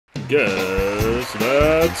Guess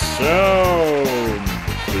that sound.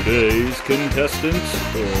 Today's contestants,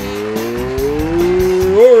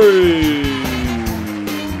 Rory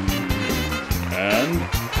and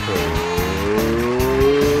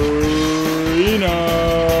Karina.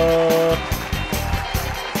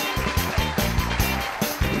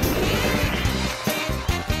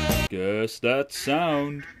 Guess that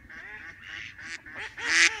sound.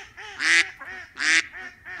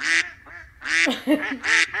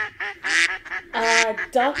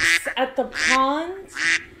 Ducks at the pond?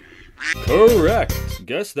 Correct.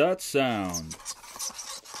 Guess that sound.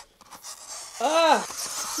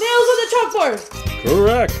 Nails on the chalkboard!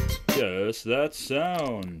 Correct. Guess that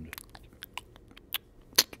sound.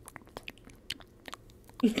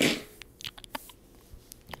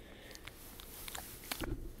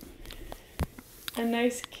 A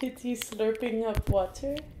nice kitty slurping up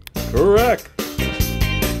water? Correct.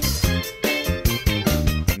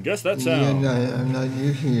 Guess that sound. Yeah, I'm not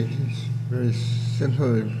using it. It's very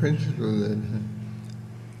simple in principle that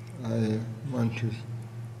I want to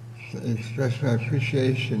express my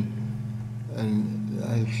appreciation, and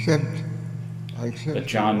I accept The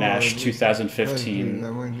John Nash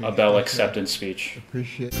 2015 A Bell Acceptance Speech.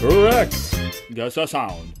 Correct. Guess that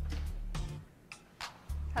sound.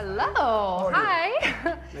 Hello.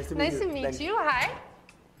 Hi. Nice to meet you. Hi.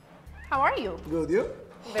 How are you? Good, you?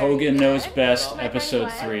 Hogan Knows Best,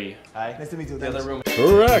 Episode 3. Hi. Nice to meet you. The other room.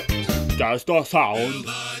 Correct. Guess the sound.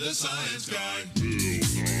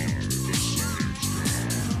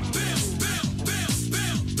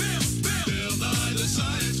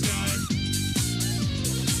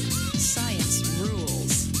 Science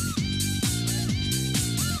rules.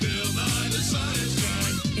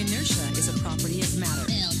 Inertia is a property of matter.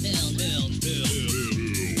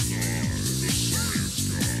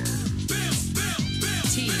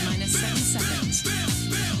 T minus 7 seconds.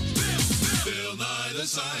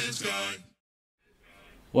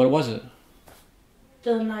 What was it?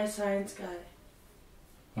 The nice science guy.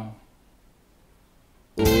 Oh.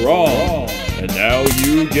 Wrong. And now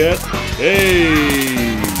you get paid.